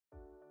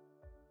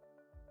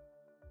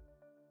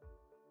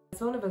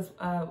so Oliver's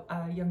a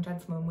young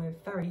gentleman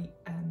with very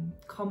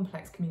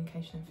complex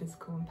communication and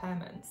physical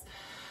impairments.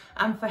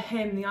 And for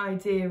him, the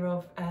idea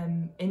of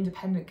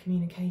independent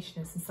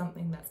communication is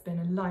something that's been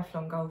a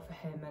lifelong goal for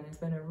him and has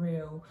been a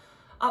real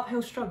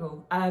uphill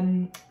struggle.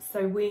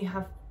 So we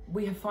have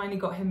finally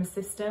got him a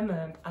system,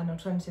 an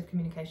alternative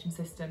communication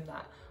system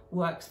that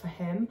works for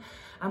him.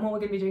 And what we're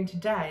going to be doing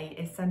today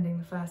is sending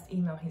the first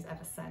email he's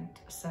ever sent.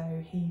 So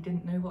he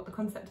didn't know what the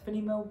concept of an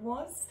email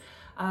was.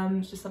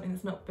 It's just something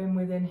that's not been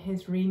within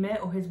his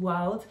remit or his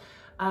world.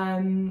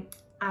 And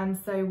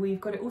so we've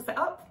got it all set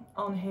up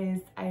on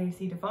his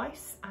AAC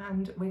device,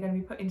 and we're going to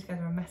be putting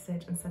together a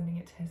message and sending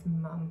it to his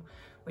mum,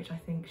 which I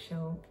think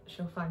she'll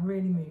find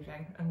really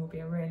moving and will be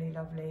a really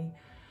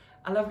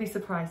lovely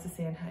surprise to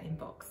see in her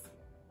inbox.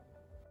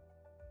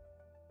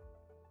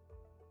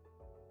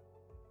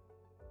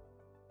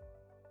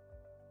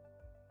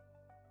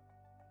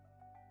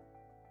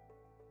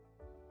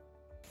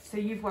 So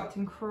you've worked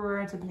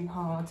incredibly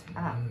hard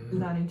at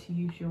learning to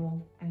use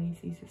your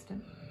AAC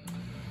system.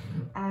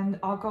 And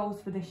our goals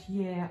for this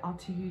year are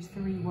to use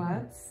 3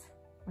 words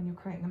when you're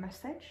creating a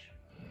message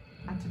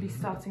and to be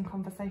starting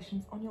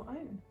conversations on your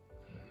own.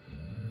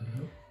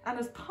 And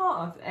as part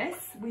of this,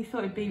 we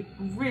thought it'd be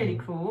really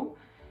cool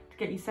to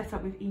get you set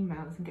up with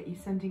emails and get you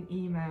sending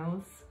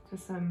emails to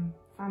some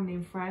family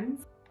and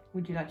friends.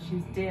 Would you like to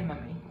choose Dear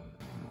Mummy?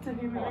 To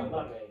who, really? Hi,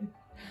 Mummy.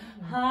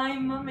 Hi,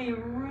 Mummy.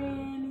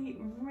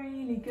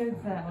 Really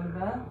good there,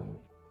 Oliver.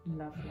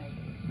 Lovely.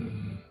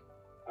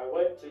 I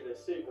went to the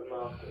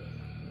supermarket.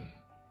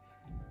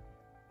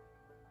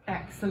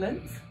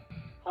 Excellent.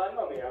 Hi,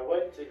 Mummy. I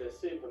went to the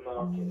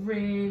supermarket.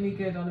 Really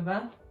good,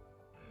 Oliver.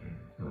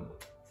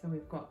 So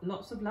we've got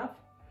lots of love.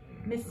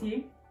 Miss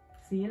you.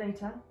 See you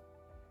later.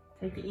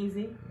 Take it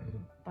easy.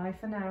 Bye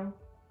for now.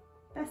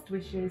 Best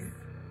wishes.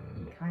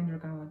 Kind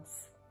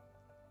regards.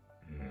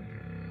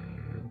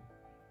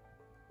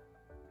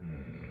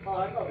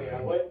 Hi, Mummy.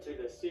 I went to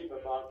the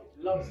supermarket.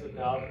 Lots of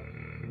love.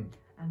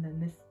 And then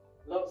this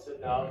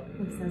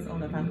This says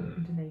Oliver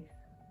underneath.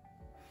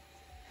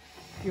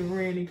 You're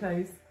really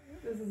close.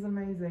 This is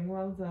amazing.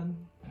 Well done.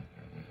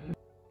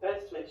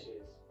 Best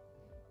wishes.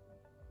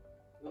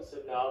 Lots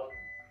of love.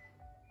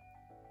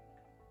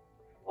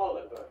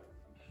 Oliver.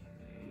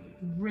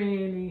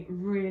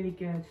 Really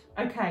good.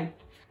 Okay,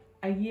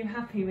 are you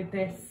happy with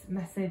this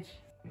message?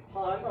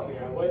 Hi, Mummy.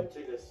 I went to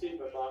the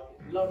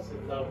supermarket. Lots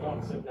of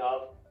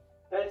love.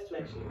 Best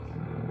wishes.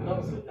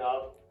 Lots of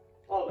love.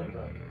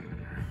 Oliver.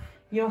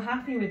 You're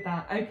happy with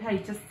that? Okay,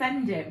 to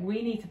send it,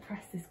 we need to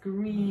press this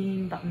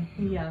green button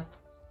here.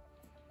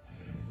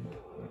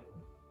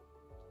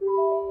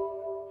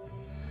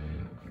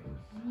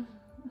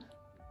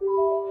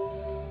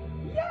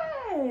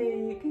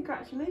 Yay!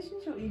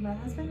 Congratulations, your email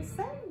has been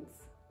sent.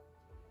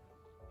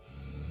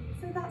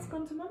 So that's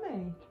gone to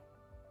Mummy.